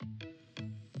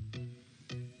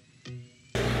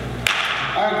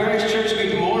All right, Grace Church,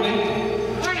 good morning.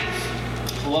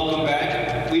 Welcome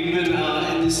back. We've been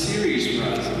in this series for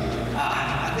us.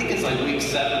 I think it's like week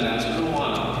 7 now. It's been a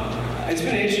while. It's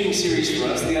been an interesting series for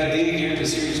us. The idea here in the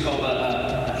series is called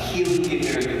Healing the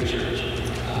American Church.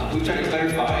 We've tried to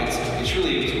clarify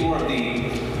it's more of the,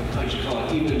 how would you call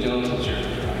it, evangelical church.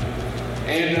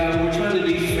 And we're trying to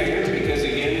be fair because,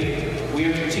 again, we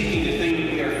are critiquing the thing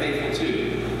that we are faithful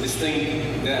to. This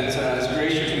thing that, as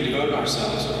Grace Church, we devote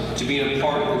ourselves to being a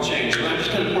part of the change. We're not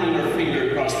just kind of pointing our finger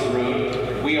across the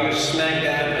road. We are smack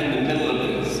dab in the middle of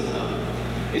this.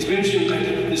 It's been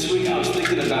interesting. This week I was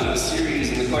thinking about the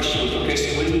series, and the question was, okay,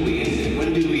 so when do we end it?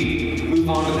 When do we move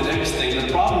on to the next thing?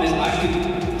 The problem is I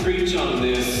could preach on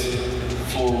this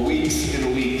for weeks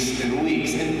and weeks and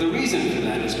weeks. And the reason for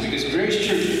that is because Grace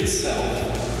Church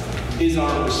itself is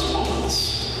our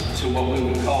response to what we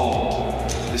would call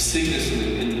the sickness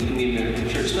in the American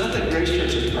church. Not that Grace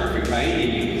Church is perfect by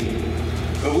any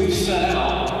means, but we've set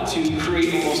out to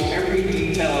create almost every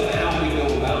detail of how we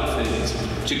go about things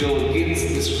to go against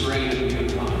this grain that we've been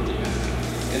following.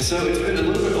 And so it's been a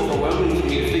little bit overwhelming for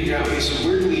me to figure out, okay, so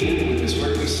where do we end with this?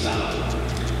 Where do we stop?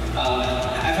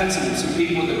 I've had some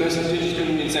people with the best intentions come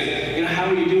to me and say, how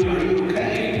are you doing? Are you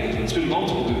okay? It's been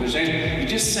multiple people saying, you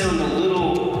just sound a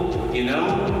little,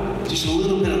 just a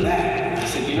little bit of that. I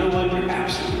said, you know what? You're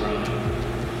absolutely right.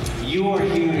 You are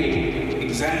hearing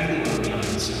exactly what I'm trying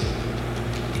to say.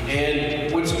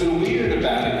 And what's been weird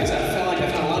about it is I felt like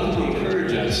I've had a lot of people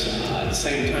encourage us at the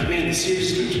same time. Man, the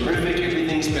series has been terrific.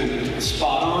 Everything's been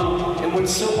spot on. And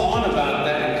what's so odd about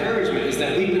that encouragement is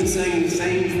that we've been saying the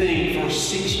same thing for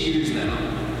 6 years now.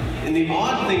 And the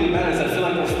odd thing about it is I feel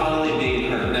like we're finally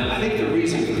being heard. Now, I think the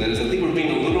reason for that is I think we're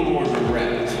being a little more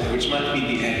direct, which might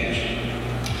be the edge.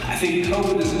 I think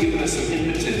COVID has given us some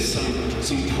impetus,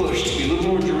 some push to be a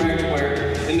little more direct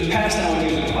where in the past I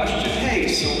would use a question, hey,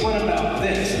 so what about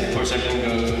this? And of course everyone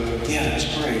goes, yeah,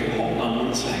 that's great, hold on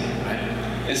one second, right?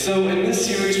 And so in this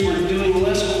series we're doing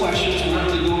less questions, we're not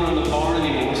really going around the barn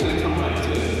anymore, we're going to come right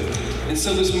to it. And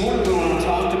so this morning what I want to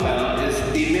talk about is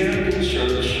the American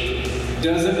church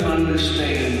doesn't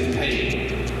understand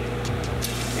pain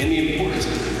and the importance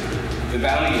of it, the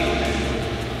value of pain.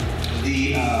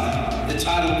 The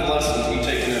title of the lesson, if you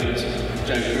take notes, which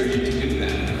I encourage you to do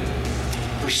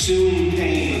that. Pursuing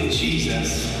pain with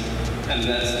Jesus. How does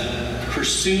that sound?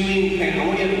 Pursuing pain. I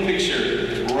want you to have a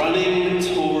picture. Running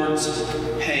towards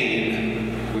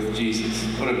pain with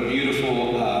Jesus. What a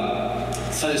beautiful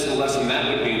Sunday school lesson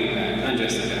that would be in the back. Huh,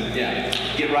 Jessica? Yeah.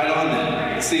 Get right on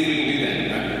that. Let's see if we can do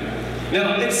that. Right?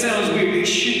 Now, it sounds weird. It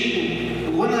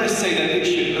should, when I say that, it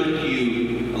should irk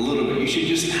you a little bit. You should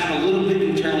just have a little bit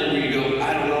internally where you go,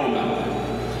 I don't know about that.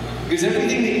 Because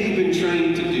everything that you've been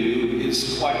trained to do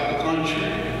is quite the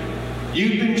contrary.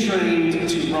 You've been trained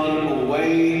to run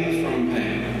away from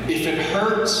pain. If it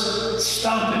hurts,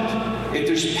 stop it. If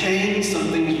there's pain,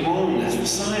 something's wrong. That's the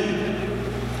sign of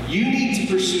it. You need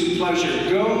to pursue pleasure.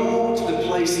 Go to the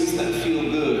places that feel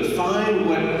good. Find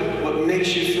what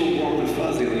makes you feel warm and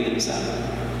fuzzy on the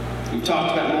inside. We've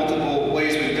talked about multiple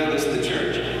ways we've done this in the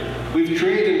church. We've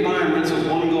created environments with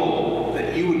one goal,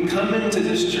 that you would come into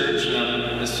this church,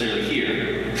 not necessarily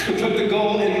here, but the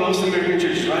goal in most American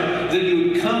churches, right, that you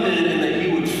would come in and that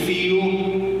you would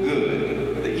feel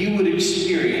good, that you would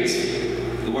experience,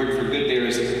 the word for good there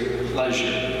is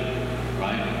pleasure,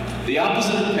 right? The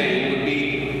opposite of pain would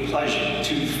be pleasure,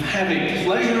 to have a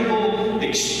pleasurable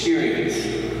experience.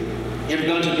 You ever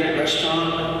gone to a great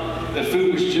restaurant? The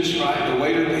food was just right, the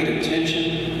waiter paid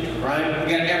attention, right?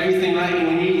 You got everything right, and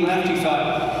when you left, you thought,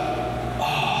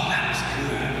 oh, that was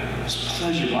good. It was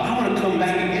pleasurable. I want to come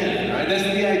back again, right? That's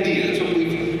the idea. That's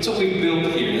what we've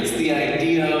built here. That's the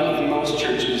idea of most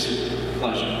churches,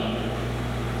 pleasure.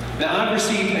 Now, I've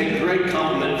received a great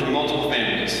compliment from multiple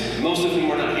families. Most of them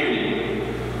were not here anymore.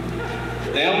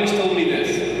 They always told me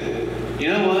this. You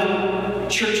know what?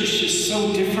 Church is just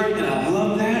so different, and I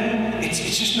love that.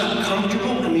 It's just not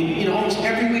comfortable. I mean, almost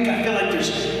every week I feel like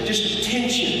there's just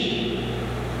tension.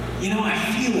 I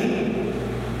feel it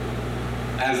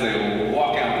as they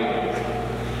walk out the door.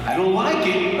 I don't like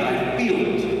it, but I feel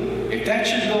it. If that's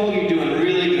your goal, you're doing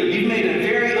really good. You've made a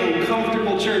very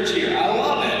uncomfortable church here. I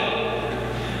love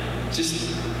it.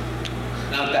 Just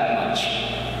not that much.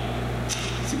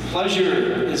 See,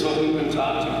 pleasure is what we've been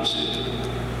taught to pursue.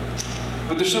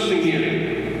 But there's something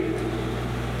here.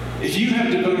 If you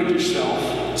have devoted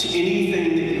yourself to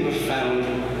anything that you have found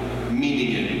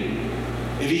meaning in,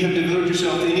 if you have devoted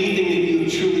yourself to anything that you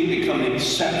have truly become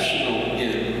exceptional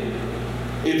in,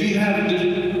 if you have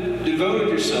devoted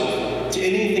yourself to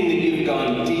anything that you've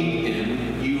gone deep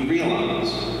in, you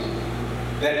realize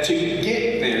that to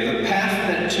get there, the path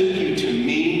that took you to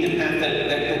me path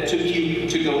that took you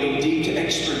to going deep, to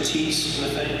expertise in the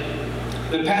faith.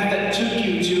 The path that took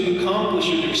you to accomplish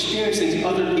or to experience things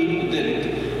other people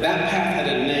didn't. That path had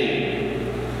a name.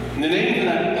 And the name of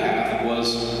that path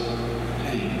was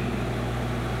pain.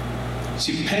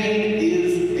 See, pain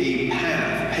is a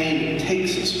path. Pain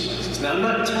takes us places. Now, I'm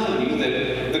not telling you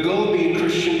that the goal of being a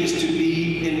Christian is to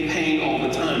be in pain all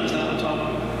the time. It's not what I'm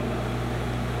talking about.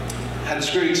 I had this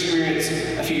great experience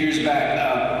a few years back.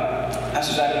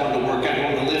 Pastor Zach wanted to work out. He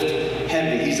wanted to lift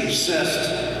heavy. He's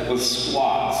obsessed with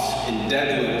squats and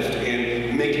deadlift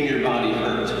and making your body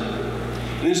hurt.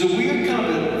 And there's a weird kind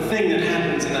of thing that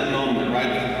happens in that moment,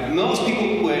 right? Most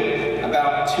people quit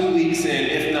about 2 weeks in,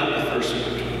 if not the first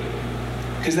week.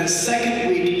 Because that second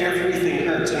week, everything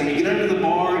hurts. And when you get under the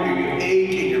bar, you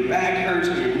ache, and your back hurts,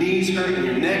 and your knees hurt, and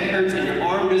your neck hurts, and your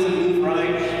arm doesn't move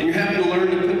right, and you're having to learn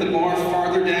to put the bar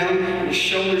farther down, and your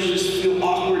shoulders just feel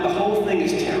awkward. The whole thing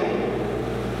is terrible.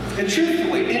 And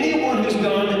truthfully, anyone who's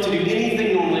gone to do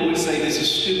anything normally would say, this is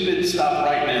stupid, stop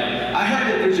right now. I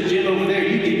heard that there's a gym over there,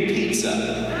 you get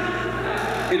pizza.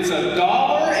 It's $1,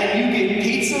 and you get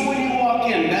pizza when you walk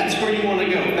in. That's where you want to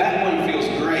go. That one feels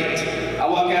great. I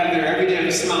walk out of there every day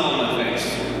with a smile on my face.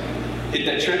 Hit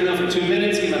that treadmill for 2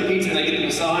 minutes, get my pizza, and I get the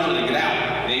massage, and I get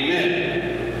out.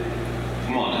 Amen.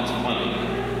 Come on, that's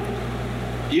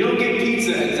funny. You don't get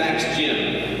pizza at Zach's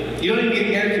gym. You don't even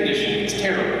get air conditioning. It's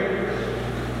terrible.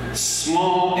 It's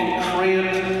small and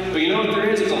cramped, but you know what there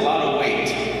is? There's a lot of weight.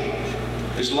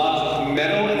 There's a lot of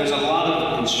metal, and there's a lot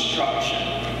of construction.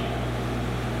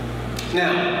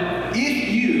 Now, if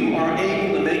you are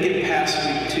able to make it past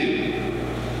week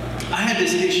 2, I had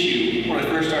this issue when I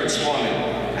first started squatting.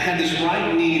 I had this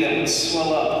right knee that would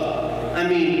swell up. I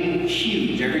mean,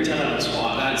 huge every time I would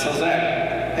squat. And I'd tell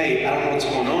Zach, hey, I don't know what's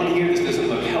going on here. This doesn't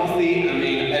look healthy. I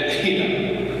mean,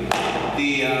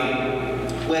 the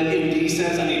WebMD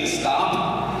says I need to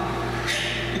stop.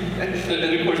 And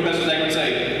of course, Pastor Zach would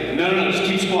say, no, just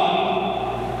keep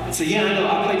squatting. I'd say, yeah, I know.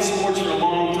 I played sports for a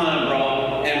long time,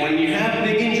 bro. And when you have a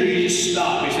big injury, you just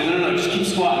stop. He said, no, just keep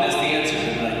squatting. That's the answer.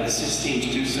 I'm like, this just seems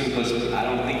too simplistic. I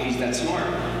don't think he's that smart.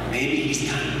 Maybe he's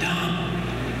kind of dumb.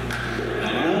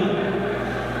 I don't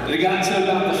know. But it got to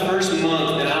about the first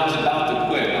month, and I was about to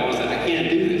quit. I was like, I can't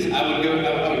do this. I would go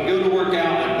to work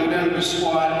out, I'd go down to the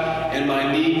squat, and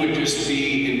my knee would just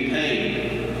be in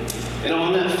pain. And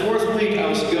on that 4th week, I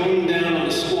was going down on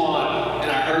the squat,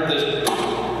 and I heard this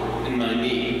in my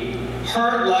knee.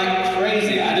 Hurt like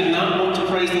crazy. I did not want to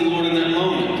praise the Lord in that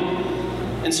moment.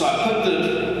 And so I put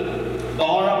the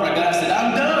bar up, and I said,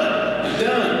 I'm done.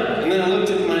 And then I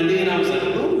looked at my knee, and I was like,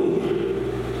 ooh,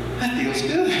 that feels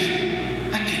good.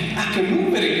 I can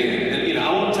move it again. And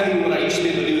I won't tell you what I used to be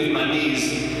able to do with my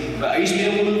knees, but I used to be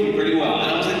able to move them pretty well.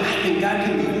 And I was like, I think I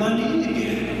can move my knee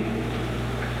again.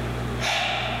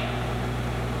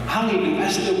 I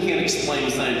still can't explain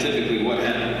scientifically what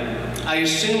happened. I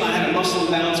assume I had a muscle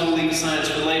imbalance. We'll leave science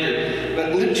for later.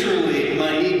 But literally,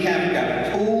 my kneecap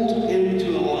got pulled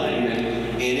into alignment,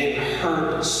 and it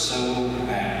hurt so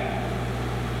bad.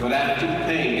 But after the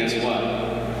pain, guess what?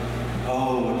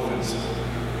 Oh, it feels so.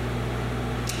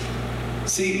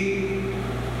 See,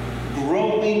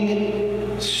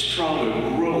 growing stronger,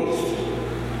 growth,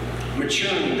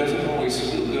 maturing doesn't always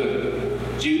feel good.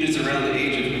 Jude is around the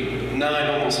age of 9,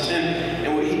 almost 10,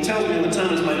 and what he tells me all the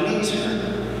time is my knees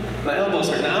hurt, my elbows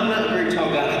hurt. Now, I'm not a very tall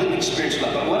guy, I didn't experience a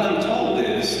lot, but what I'm told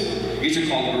is, these are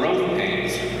called growth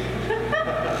pains.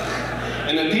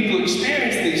 And that people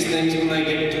experience these things when they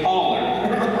get taller,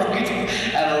 right,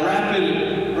 at a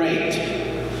rapid rate.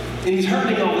 And he's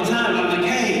hurting all the time. I'm like,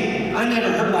 hey, I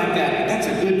never hurt like that. That's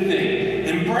a good thing.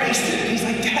 Embrace it. He's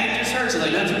like, Dad, this hurts. I'm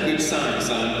like, that's a good sign,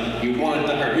 son. You want it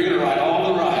to hurt. You're going to ride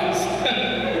all the rides.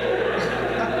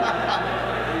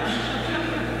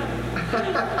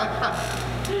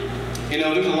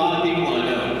 There's a lot of people I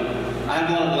know. I have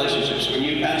a lot of relationships. When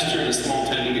you pastor in a small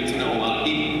town, you get to know a lot of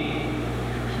people.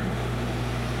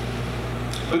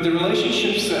 But the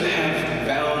relationships that have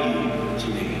value to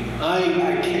me,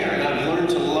 I care, and I've learned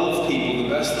to love people the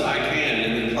best that I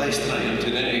can in the place that I am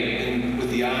today, and with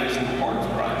the eyes and the heart of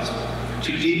Christ,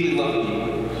 to deeply love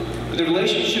people. But the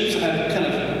relationships that have kind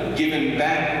of given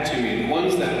back to me, the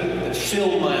ones that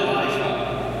fill my life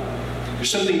up, there's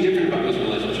something different about those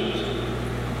relationships.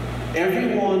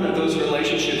 Every one of those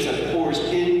relationships that pours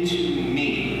into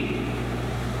me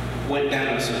went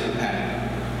down a certain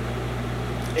path.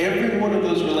 Every one of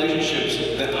those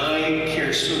relationships that I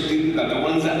care so deeply about, the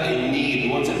ones that I need, the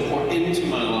ones that pour into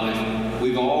my life,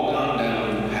 we've all gone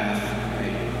down the path of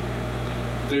pain.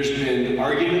 There's been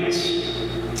arguments,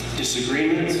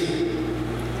 disagreements,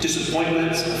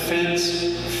 disappointments, offense,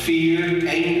 fear,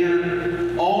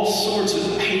 anger, all sorts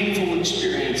of painful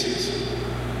experiences.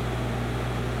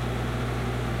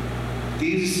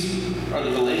 These are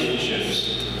the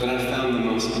relationships that I've found the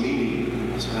most meaning and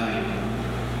most valuable.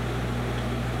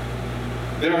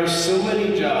 There are so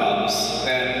many jobs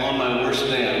that on my worst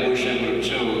day I wish I would have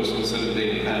chose instead of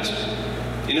being a pastor.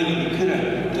 You could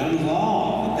have done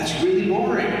law. That's really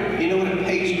boring. It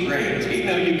pays great.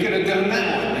 You could have done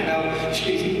that one.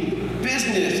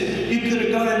 Business. You could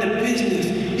have gone into business.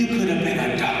 You could have been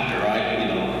a doctor,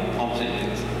 right? All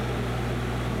things.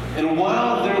 And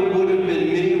while there would have been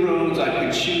many roads I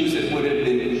could choose that would have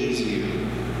been easier,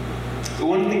 the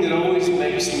one thing that always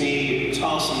makes me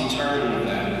toss and turn with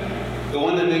that, the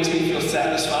one that makes me feel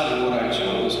satisfied with what I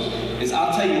chose, is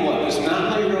I'll tell you what, there's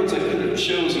not many roads I could have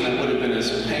chosen that would have been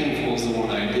as painful as the one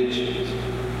I did choose.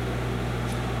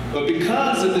 But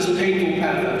because of this painful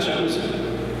path I've chosen,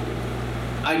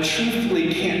 I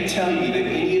truthfully can't tell you that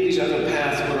any of these other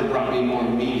paths would have brought me more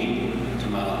meaning to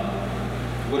my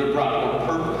life, would have brought more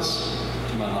purpose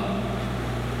to my life.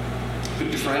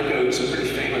 Viktor Frankl is a pretty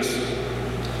famous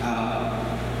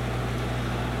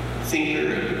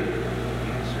thinker,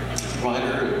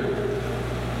 writer,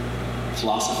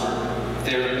 philosopher,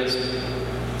 therapist.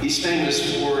 He's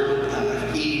famous for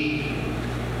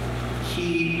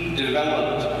he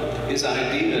developed his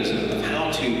ideas of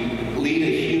how to lead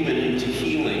a human into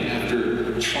healing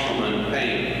after trauma and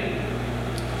pain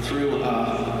through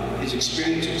his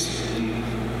experiences in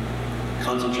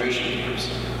concentration camps.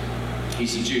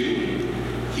 He's a Jew.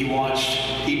 He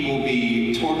watched people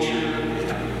be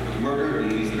tortured, murdered,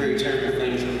 and these very terrible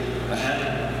things that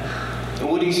happened. And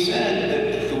what he said,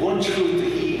 that the one truth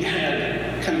that he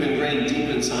had kind of ingrained deep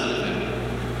inside of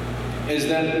him, is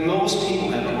that most people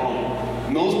have it wrong.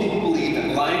 Most people believe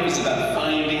that life is about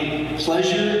finding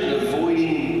pleasure and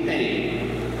avoiding pain.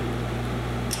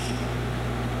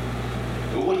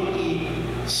 But what he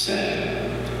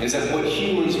said is that what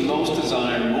humans most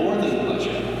desire more than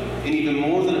pleasure, and even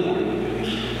more than avoiding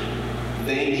pain,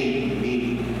 they need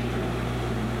meaning.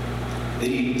 They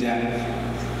need depth.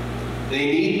 They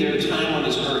need their time on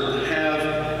this earth to have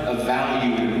a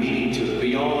value and a meaning to it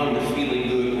beyond feeling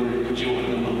good or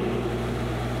enjoying the moment.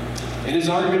 And his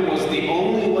argument was the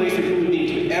only way for human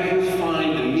beings to ever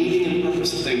find the meaning and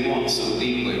purpose that they want so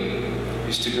deeply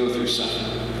is to go through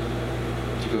suffering,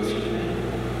 to go through pain.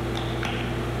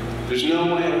 There's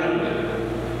no way around it.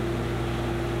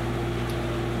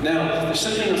 Now, there's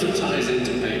something else that ties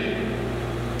into pain.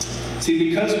 See,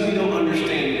 because we don't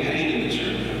understand pain in the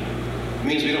church, it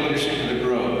means we don't understand how to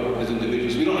grow as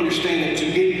individuals. We don't understand that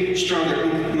to get stronger.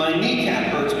 My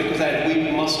kneecap hurts because I have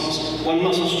weak muscles. One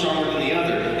muscle's stronger than the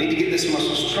other. I need to get this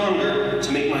muscle stronger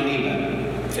to make my knee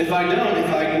better. If I don't, if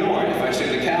I ignore it, if I sit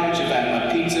on the couch, if I have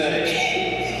my pizza,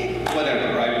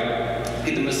 whatever, right?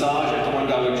 Get the massage at the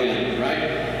 $1 gym, right?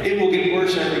 It will get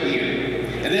worse every year.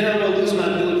 And then I will lose my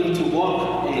ability to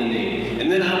walk on the knee.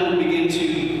 And then I will begin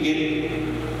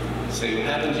to say what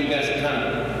happens, you guys kind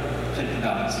of click the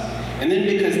dots. And then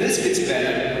because this gets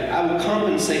bad, I will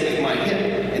compensate with my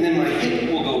hip. And then my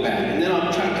hip will go bad. And then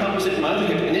I'll try to compensate with my other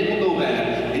hip, and it will go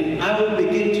bad. And I will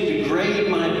begin to degrade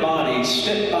my body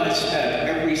step by step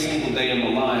every single day of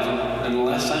my life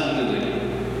unless I'm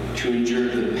willing to endure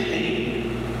the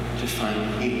pain to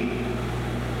find healing.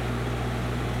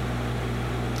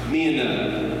 Me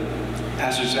and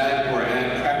Pastor Zach were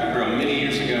at Cracker Barrel many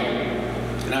years ago,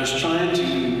 and I was trying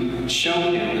to show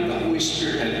him that the Holy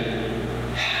Spirit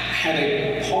had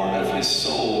a part of his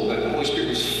soul, that the Holy Spirit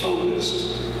was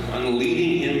focused on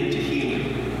leading him to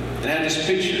healing. And I had this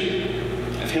picture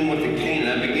of him with a cane,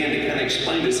 and I began to kind of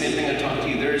explain the same thing I talked to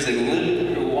you. There is a limb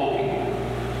that you're walking on.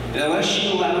 And unless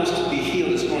you allow us to be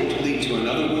healed, it's going to lead to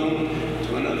another wound,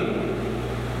 to another wound.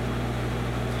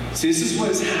 See, this is what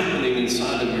is happening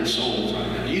inside of your souls right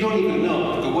now. You don't even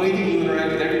know. The way that you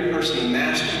interact with every person, the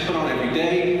mask you put on every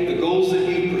day, the goals that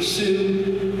you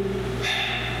pursue,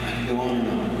 I can go on and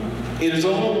on. It is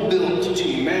all built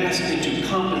to mask and to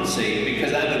compensate.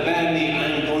 Because I have a bad knee,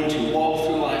 I'm going to walk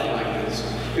through life like this.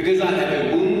 Because I have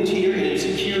a wound here, an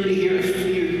insecurity here, a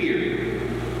fear here.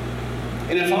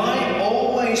 And if I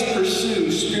always pursue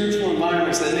spiritual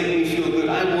environments that make me feel good,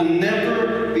 I will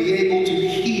never be able to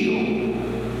heal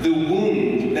the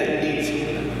wound that needs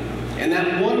healing. And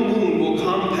that one wound will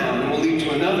compound and will lead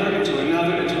to another, and to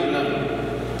another, and to another.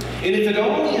 And if it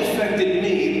only affected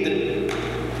me, then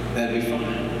that'd be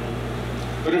fine.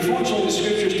 But unfortunately, the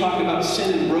scriptures talk about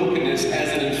sin and brokenness as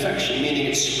an infection, meaning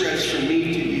it spreads from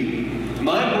me to you.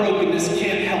 My brokenness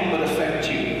can't help but affect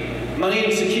you. My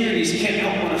insecurities can't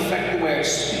help but affect the way I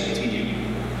speak to you.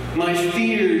 My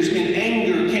fears and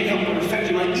anger can't help but affect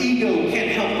you. My ego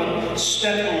can't help but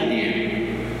step on you.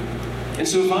 And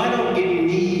so if I don't get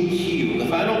me healed,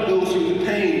 if I don't go through the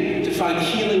pain to find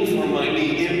healing for my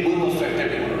knee, it will affect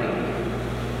everyone around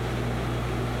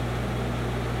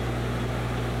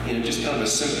me. Just kind of a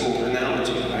simple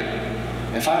analogy, right?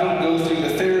 If I don't go through the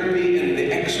therapy and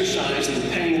the exercise and the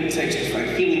pain that it takes to find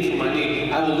healing for my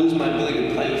knee, I will lose my ability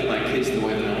to play with my kids the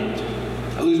way that I want to.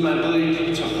 I lose my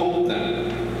ability to hold them,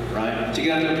 right? To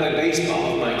get out there and play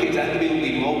baseball with my kids, I have to be able to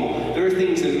be mobile. There are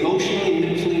things emotionally,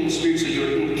 mentally, and spiritually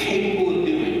you're incapable of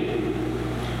doing.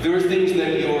 There are things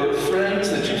that your friends,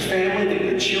 that your family, that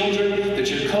your children, that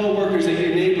your co-workers, that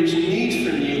your neighbors need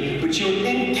from you, but you're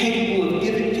incapable of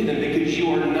giving to them because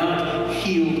you are not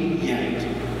healed yet.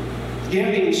 You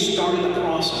haven't even started the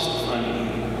process to find healing.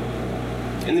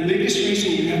 And the biggest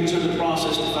reason you haven't started the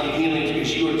process to find healing is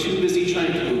because you are too busy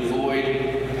trying to avoid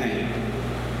pain.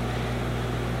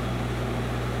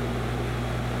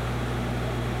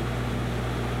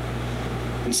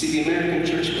 And see, the American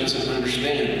church doesn't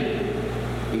understand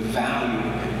the value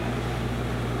of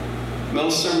pain.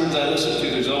 Most sermons I listen to,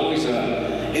 there's always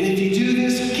and if you do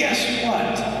this, guess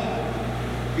what?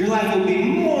 Your life will be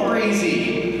more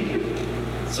easy.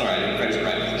 Sorry, I didn't phrase it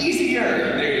right. Easier.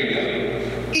 There you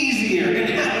go. Easier and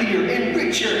happier and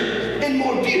richer and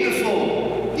more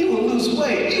beautiful. You will lose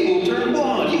weight. You will turn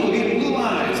blonde. You will get blue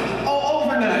eyes all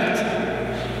overnight.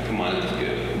 Come on, that's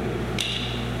good.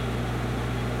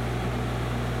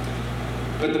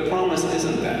 But the promise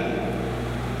isn't that.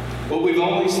 What we've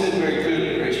always said very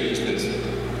clearly, Grace, is this.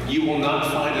 You will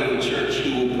not find a church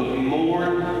who will put more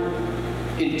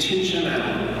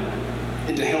intentionality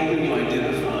into helping you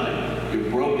identify your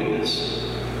brokenness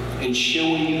and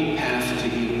showing you the path to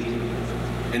healing.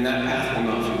 And that path will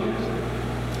not feel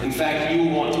good. In fact, you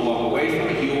will want to walk away from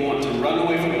it. You will want to run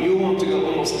away from it. You will want to go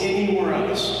almost anywhere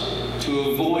else to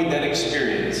avoid that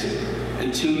experience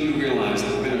until you realize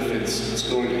the benefits it's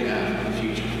going to have in the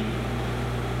future.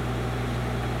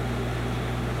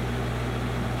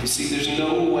 You see, there's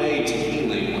no way to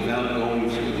healing without going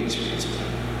through the experience of pain.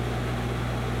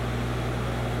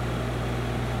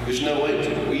 There's no way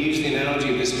to. We use the analogy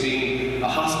of this being a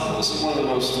hospital. This is one of the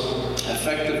most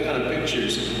effective kind of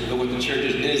pictures of what the church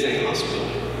is. It is a hospital.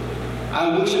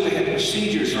 I wish that they had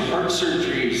procedures for heart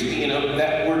surgeries,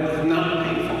 that were not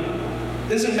painful. It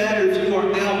doesn't matter if you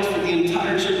are out for the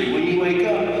entire surgery. When you wake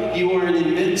up, you are in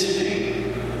immense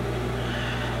pain.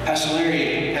 Pastor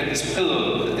Larry had this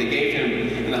pillow that they gave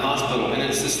him in the hospital, and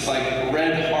it's this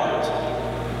red heart.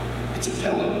 It's a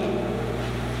pillow.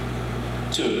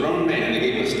 To a grown man, they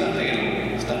gave him a stuffed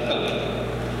animal, stuffed pillow.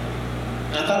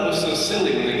 And I thought it was so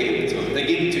silly when they gave it to him. They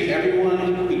give it to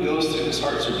everyone who goes through this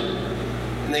heart surgery.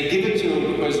 And they give it to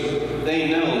him because they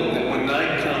know that when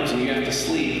night comes and you have to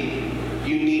sleep,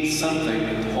 you need something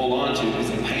to hold on to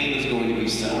because the pain is going to be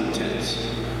so intense.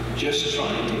 Just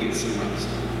trying to get some rest.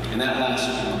 And that lasts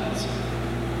for months.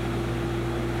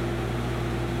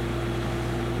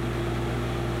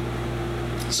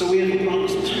 So we have a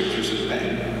promise in the scriptures of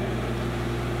pain.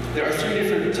 There are 3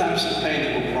 different types of pain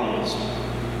that we're promised.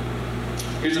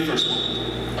 Here's the first one.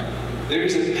 There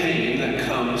is a pain that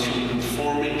comes from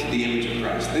conforming to the image of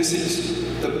Christ. This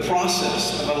is the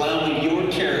process of allowing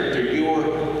your character, your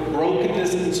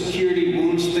brokenness, insecurity,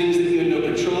 wounds, things that you had no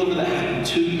control over that happened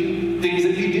to you, things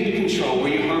that you did control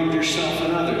where you harmed yourself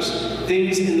and others,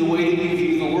 things in the way that you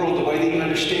view the world, the way that you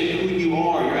understand who you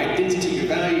are, your identity, your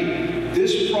value.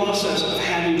 This process of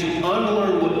having to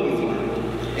unlearn what you've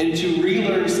learned and to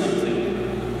relearn something,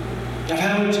 of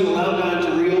having to allow God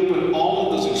to reopen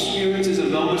all of those experiences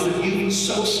and moments that you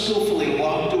so skillfully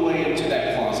locked away into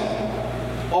that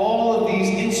closet. All of these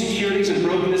insecurities and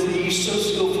brokenness that you so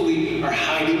skillfully are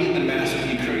hiding in the mask that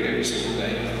you create every single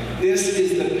day. This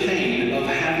is the pain of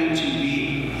having to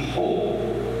be whole.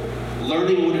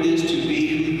 Learning what it is to be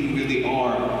who you really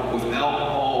are without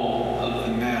all of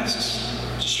the masks,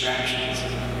 distractions.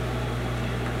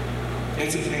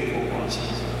 It's a painful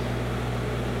process.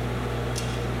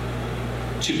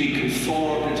 To be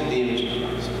conformed into the image of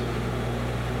Christ.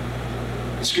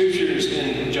 The scriptures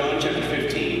in John chapter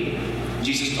 15,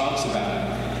 Jesus talks about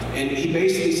it. And he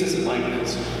basically says it like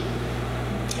this.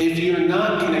 If you're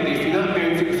not connected, if you're not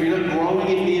bearing fruit, if you're not growing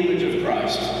in the image of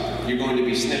Christ, you're going to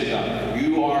be snipped up.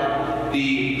 You are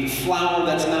the flower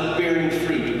that's not bearing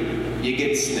fruit. You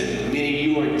get snipped, meaning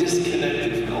you are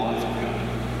disconnected from the life of God.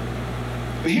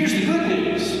 But here's the good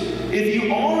news. If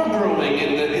you are growing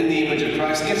in the image of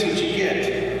Christ, guess what you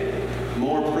get?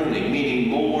 More pruning, meaning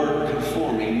more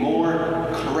conforming, more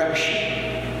correction.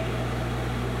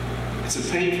 It's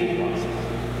a painful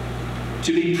process.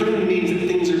 To be pruned means that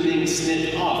things are being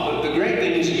snipped off. But the great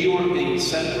thing is you aren't being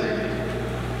separated.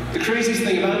 The craziest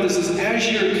thing about this is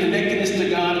as your connectedness to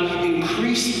God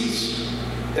increases,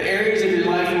 the areas of your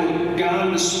life where God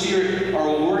and the Spirit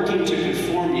are working to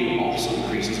conform you also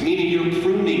increases. Meaning your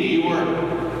pruning,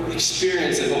 your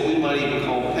experience of what we might even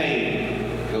call pain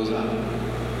goes up.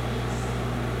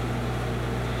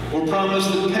 We're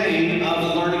promised the pain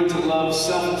of learning to love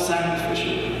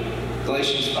self-sacrificially.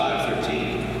 Galatians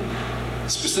 5:13.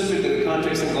 Specifically, the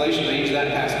context in Galatians, I use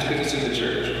that passage because it's in the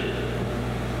church.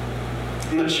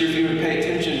 I'm not sure if you ever pay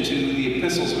attention to the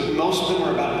epistles, but most of them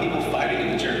are about people fighting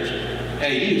in the church.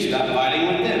 Hey, you, stop fighting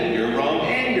with them. You're wrong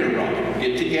and you're wrong.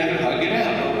 Get together, hug it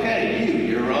out. Okay,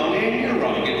 you're wrong and you're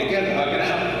wrong. Get together, hug it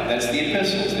out. That's the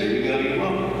epistles. There you go, you're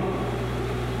wrong.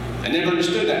 I never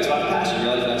understood that, so I passed and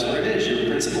realized that's what it is. You're a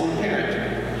principal and parent.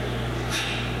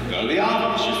 Go to the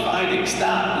office, you're fighting.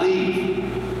 Stop, leave.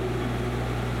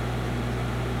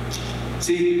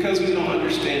 See, because we don't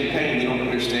understand pain, we don't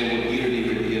understand what unity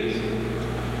really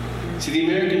is. See, the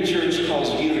American church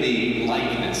calls unity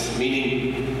likeness,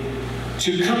 meaning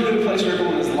to come to a place where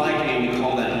everyone is like me, we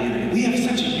call that unity. We have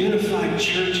such a unified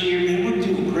church here, man. We're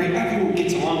doing great. Everyone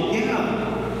gets along.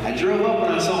 Yeah. I drove up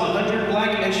and I saw 100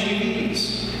 black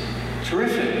SUVs.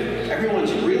 Terrific.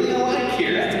 Everyone's really alike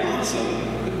here. That's awesome.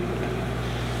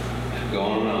 Go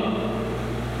on and on.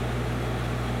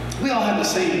 We all have the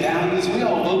same values. We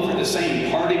all vote for the same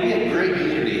party. We have great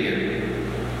unity here.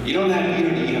 You don't have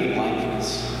unity, you have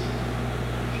likeness.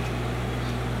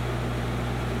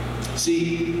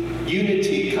 See,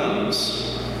 unity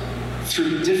comes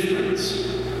through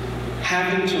difference,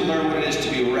 having to learn what it is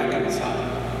to be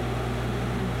reconciled,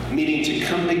 meaning to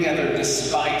come together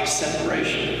despite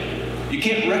separation. You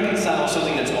can't reconcile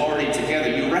something that's already together.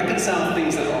 You reconcile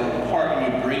things that are apart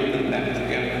and you bring them back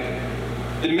together.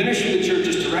 The ministry of the church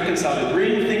is to reconcile, to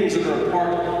bring things that are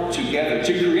apart together,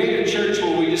 to create a church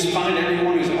where we just find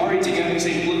everyone who's already together in the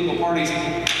same political parties.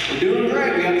 We're doing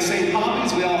great. We have the same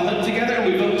hobbies. We all hunt together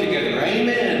and we vote together.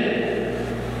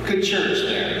 Amen. Good church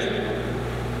there.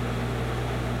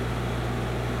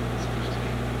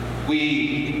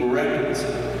 We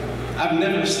reconcile. I've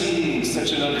never seen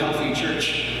such an unhealthy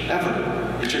church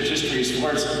ever. The church history is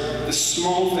where it's the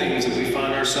small things that we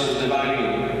find ourselves dividing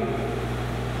over.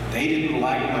 They didn't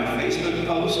like my Facebook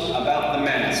post about the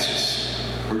masks.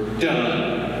 We're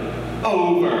done.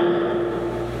 Over.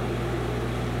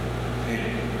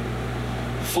 Man.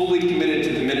 Fully committed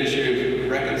to the ministry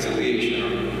of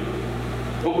reconciliation.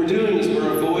 What we're doing is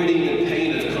we're avoiding the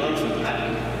pain of conflict.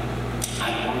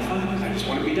 I don't want to fight. I just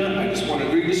want to be done. I just want to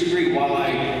agree, disagree while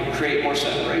I create more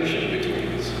separation between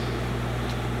us.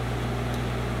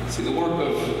 See, the work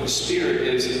of the Spirit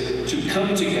is to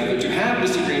come together, to have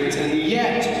disagreements, and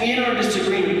yet in our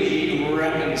disagreement be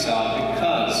reconciled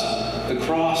because the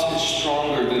cross is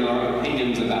stronger than our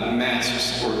opinions about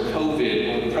masks or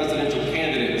COVID or presidential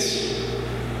candidates.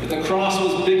 If the cross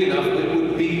was big enough, it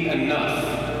would be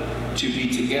enough to be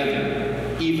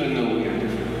together, even though we are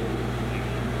different.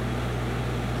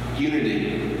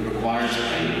 Unity requires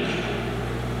pain.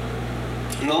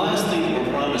 And the last thing that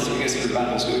we're promised, I guess, for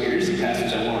Bible school, here's the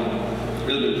passage I want to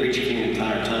really been preaching the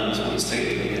entire time, so I want to say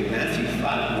it again. Matthew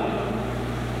 5:1.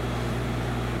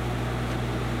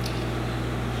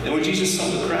 And when Jesus saw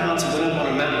the crowds, he went up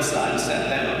on a mountainside and sat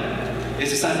down. His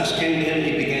disciples came to him and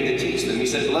he began to teach them. He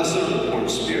said, "Blessed are the poor in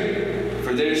spirit,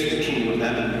 for theirs is the kingdom of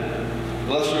heaven.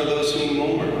 Blessed are those who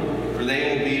mourn, for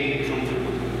they will be comforted.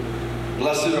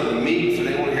 Blessed are the meek, for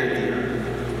they will inherit the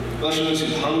earth. Blessed are those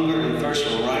who hunger and thirst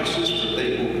for righteousness, for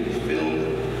they will be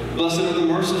filled. Blessed are the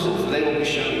merciful, for they will be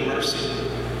shown mercy.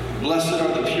 Blessed are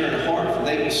the pure in heart, for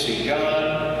they will see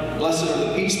God. Blessed are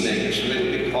the peacemakers, for they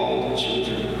will be called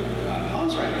children of God."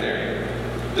 Pause right there.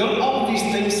 Don't all of these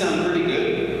things sound pretty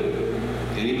good?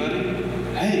 Anybody?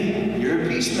 Hey, you're a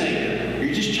peacemaker.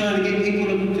 You're just trying to get people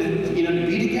to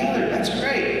be together. That's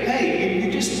great. Hey,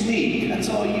 you're just meek. That's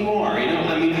all you are.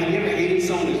 Have you ever hated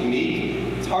someone who's meek?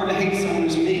 It's hard to hate someone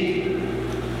who's meek.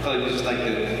 Just like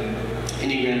the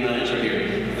Enneagram 9s right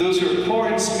here. Those who are poor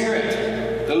in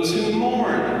spirit, those who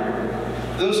mourn,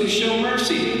 those who show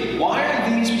mercy. Why are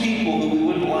these people who we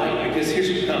wouldn't like? Because here's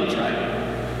what comes, right?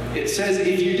 It says,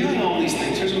 if you're doing all these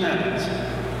things, here's what happens.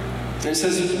 And it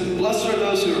says, blessed are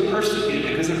those who are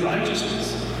persecuted because of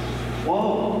righteousness.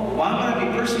 Whoa, why would I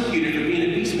be persecuted for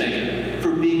being a peacemaker,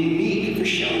 for being meek, for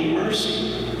showing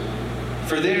mercy?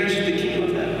 For theirs is the kingdom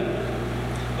of heaven.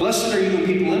 Blessed are you when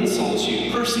people insult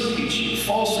you, persecute you,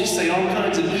 falsely say all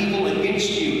kinds of evil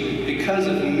against you because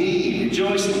of me.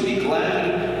 Rejoice and be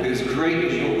glad, because great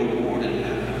is your reward in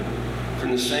heaven. For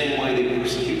in the same way they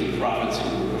persecute the prophets who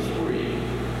were before you.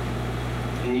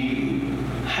 And you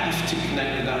have to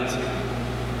connect the dots.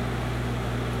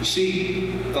 You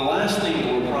see, the last thing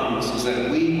that we're promised is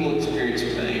that we will experience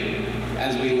pain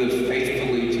as we live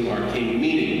faithfully to our King.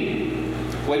 Meaning,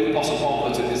 the way the Apostle Paul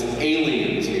puts it is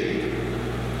aliens here.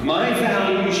 My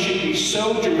values should be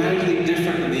so dramatically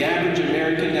different than the average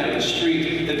American down the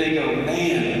street that they go,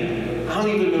 man, I don't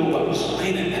even know what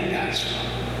planet that guy's from.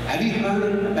 Have you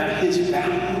heard about his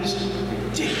values?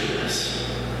 Ridiculous.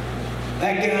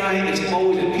 That guy is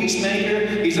always a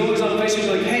peacemaker. He's always on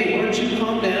Facebook like, hey, why don't you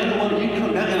calm down? Why don't you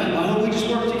come down? And why don't we just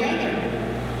work together?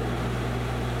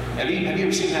 Have you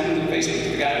ever seen that happen on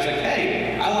Facebook? The guy was like,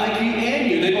 hey, I like you and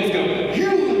you. They both go,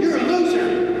 you're a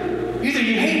loser. Either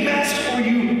you hate masks or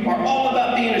you are all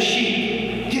about being a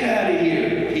sheep. Get out of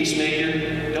here,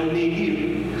 peacemaker. Don't need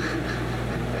you.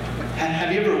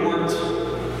 Have you ever worked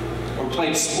or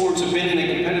played sports or been in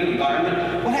a competitive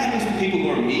environment? What happens to people who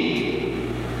are meek?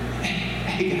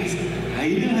 Hey guys, how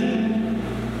you doing?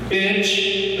 Bitch.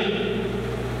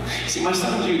 See, my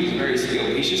son Jude is very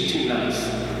skilled. He's just too nice.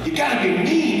 You gotta be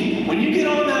mean. When you get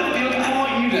on that field, I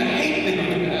want you to hate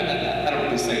them. I don't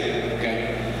really say that,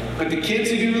 okay? But the kids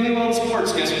who do really well in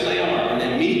sports, guess what they are? Are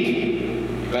they meek?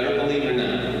 You better believe it or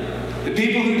not. The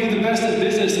people who do the best in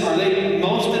business, are they,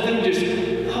 most of them just,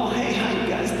 oh, hey, how you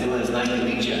guys doing? It's nice to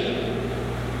meet you.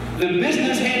 The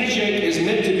business handshake is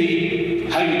meant to be,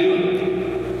 how you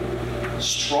doing?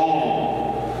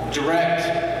 Strong,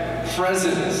 direct,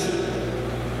 presence.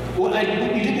 What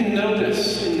you didn't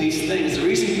notice in these things, the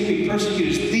reason you can be persecuted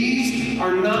is these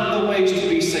are not the ways to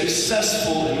be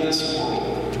successful in this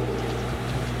world.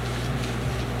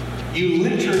 You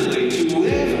literally, to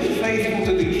live faithful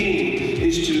to the King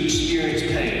is to experience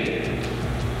pain.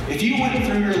 If you went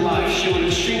through your life showing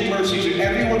extreme mercy to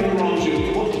everyone who wrongs you,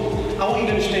 I want you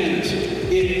to understand this.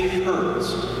 It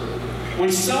hurts.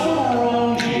 When someone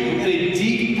wrongs you in a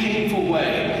deep, painful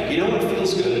way, you know what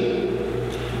feels good?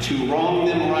 To wrong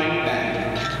them right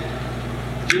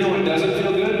back. Do you know what doesn't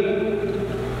feel good?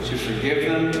 To forgive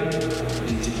them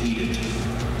and to eat it.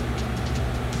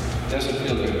 Doesn't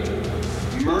feel good.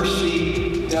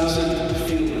 Mercy doesn't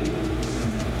feel good.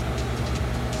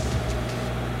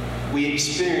 We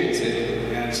experience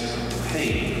it as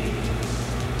pain.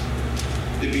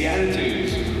 The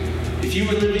Beatitudes. If you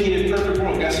were living in a perfect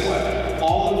world, guess what?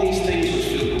 All of these things would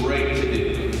feel great to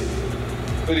do.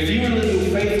 But if you were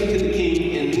living faithfully to the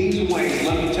King in these ways,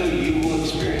 let me tell you, you will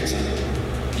experience it.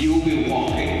 You will be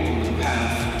walking on the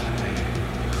path of faith.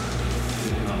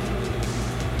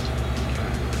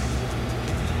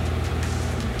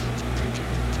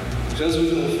 So as we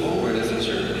go forward as a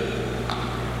church,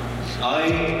 I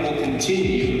will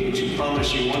continue to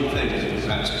promise you one thing as a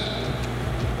pastor.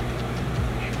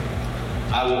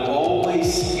 I will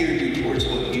always steer you towards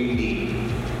what you need,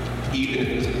 even if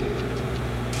it's good.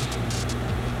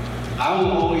 I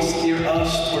will always steer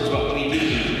us towards what we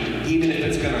need, even if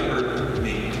it's going to hurt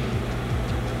me.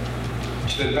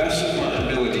 To the best of my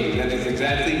ability, that is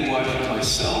exactly what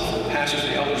myself, the pastors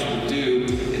and elders will do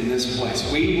in this place.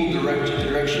 We will direct you in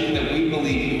the direction that we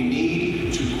believe you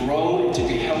need to grow and to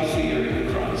be healthier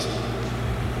in Christ.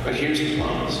 But here's the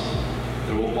promise.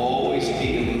 There will always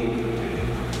be a little bit of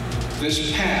pain.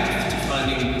 This path to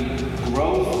finding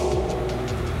growth,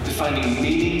 to finding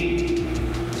meaning,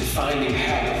 to finding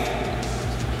health,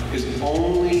 is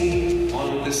only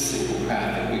on this single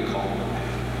path that we call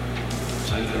life.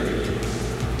 So I encourage you,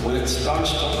 when it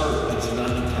starts to hurt, that's not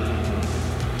the time.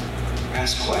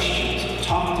 Ask questions,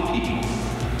 talk to people,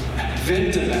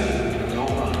 vent about it, don't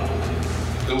run.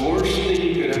 The worst thing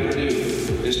you could ever do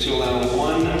is to allow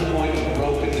one point of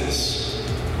brokenness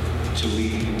to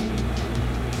lead you.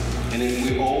 And if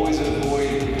we always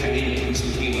avoid pain and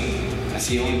healing, that's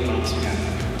the only promise we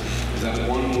have. Is that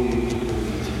one wound